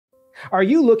Are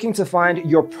you looking to find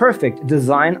your perfect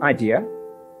design idea?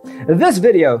 This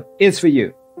video is for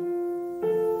you.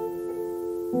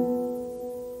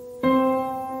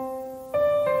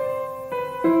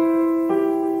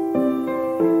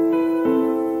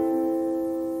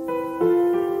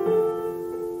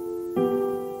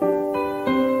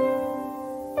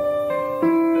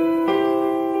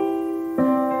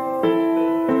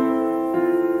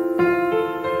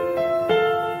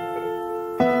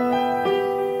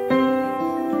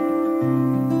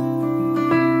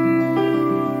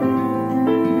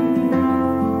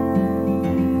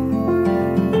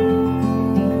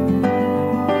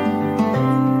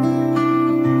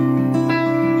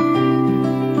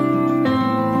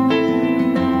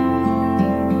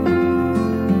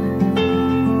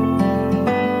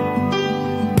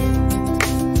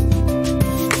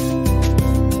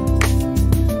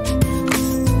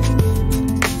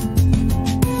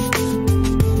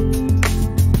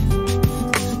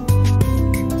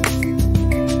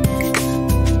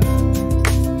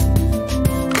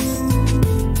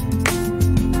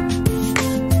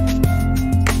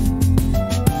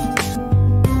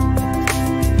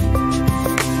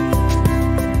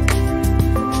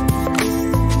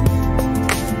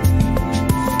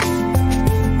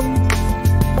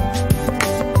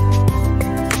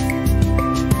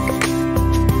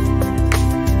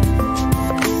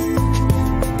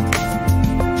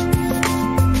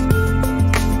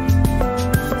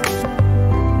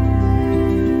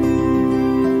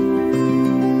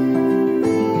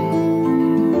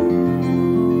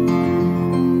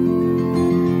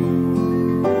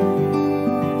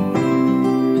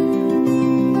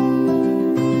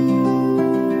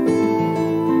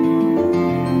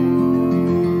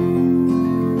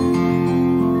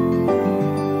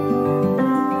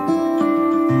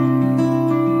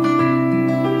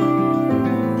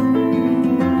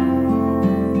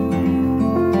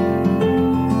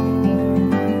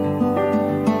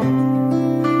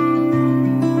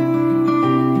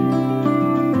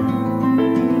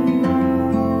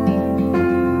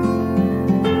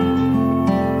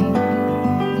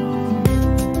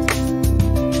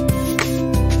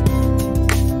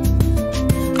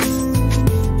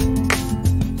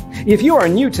 If you are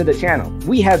new to the channel,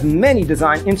 we have many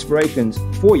design inspirations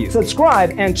for you.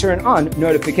 Subscribe and turn on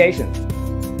notifications.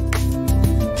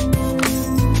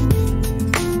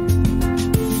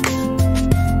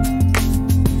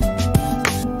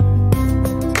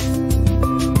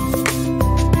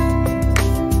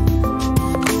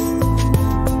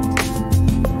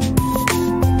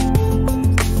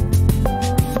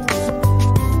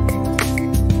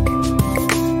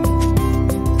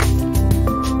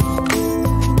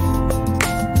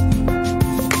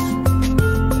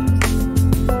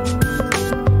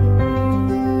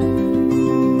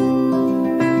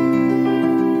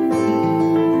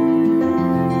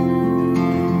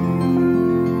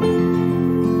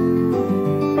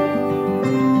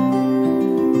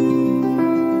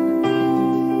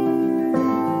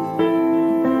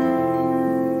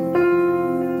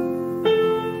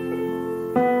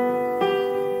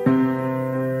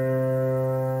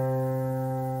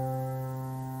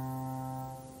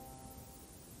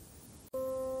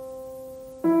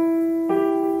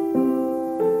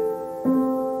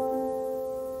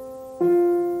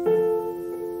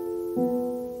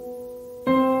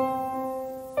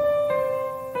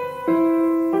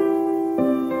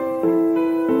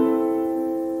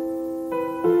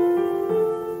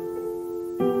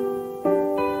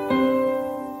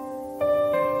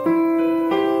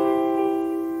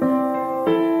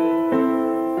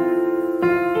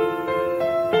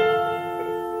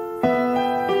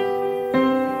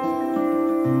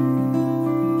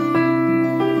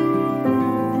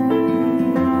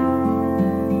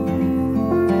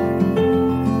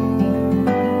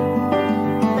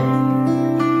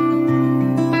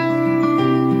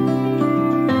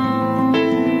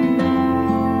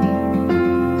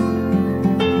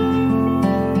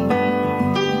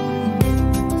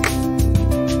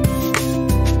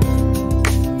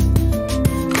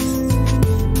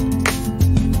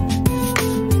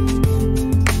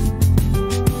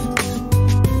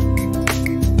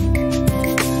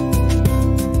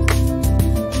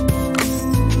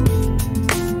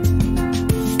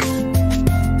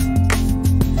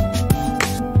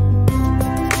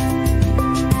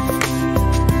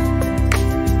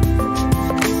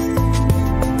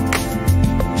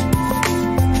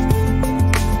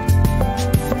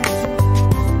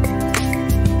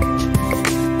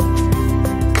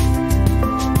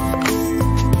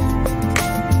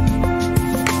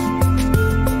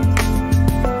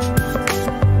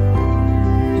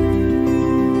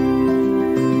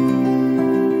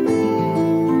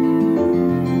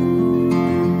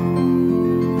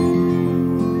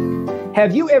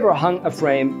 Have you ever hung a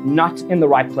frame not in the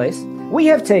right place? We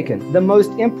have taken the most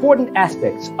important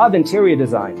aspects of interior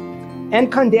design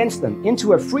and condensed them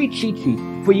into a free cheat sheet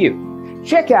for you.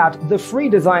 Check out the free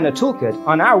designer toolkit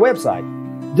on our website,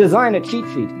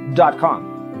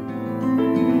 designercheatsheet.com.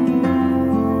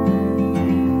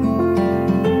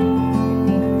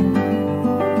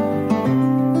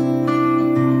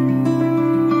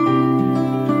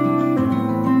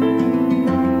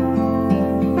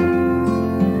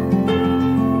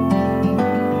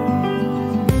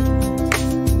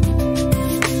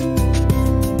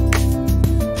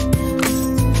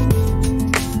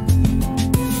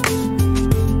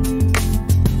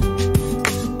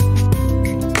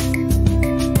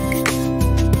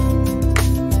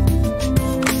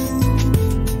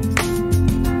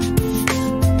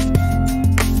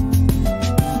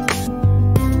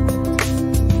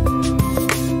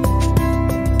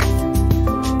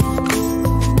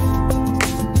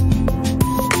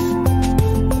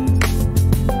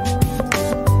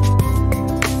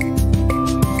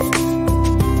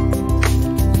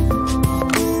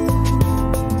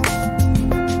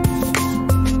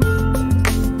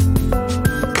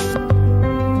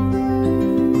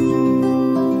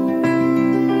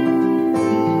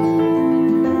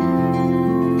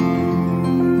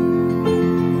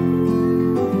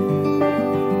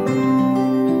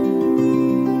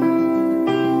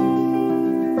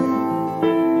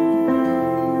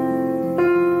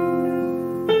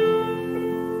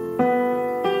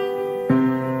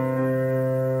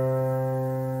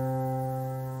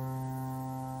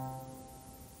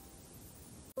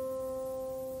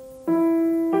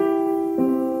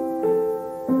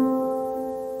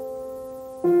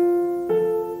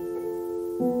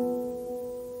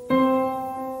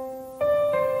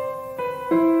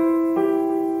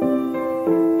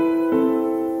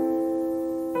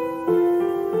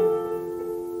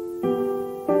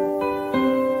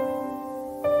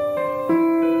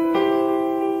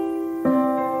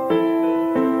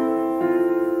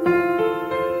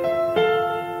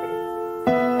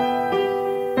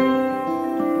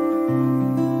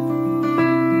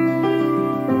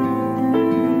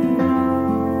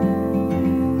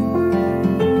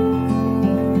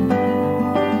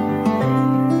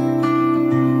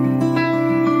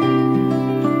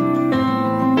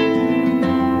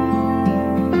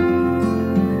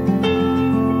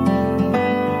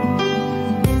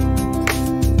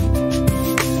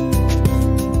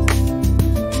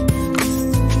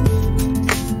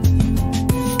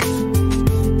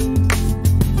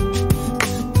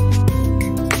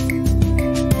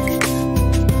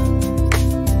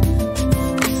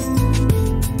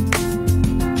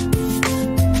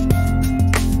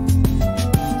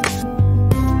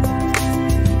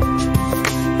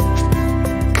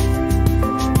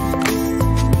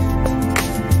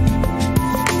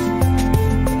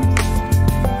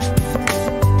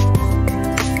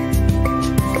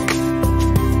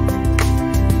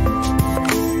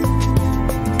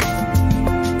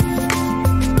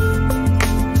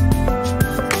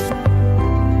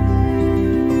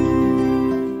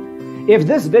 If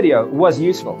this video was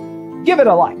useful, give it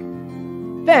a like.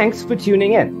 Thanks for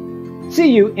tuning in.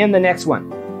 See you in the next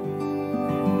one.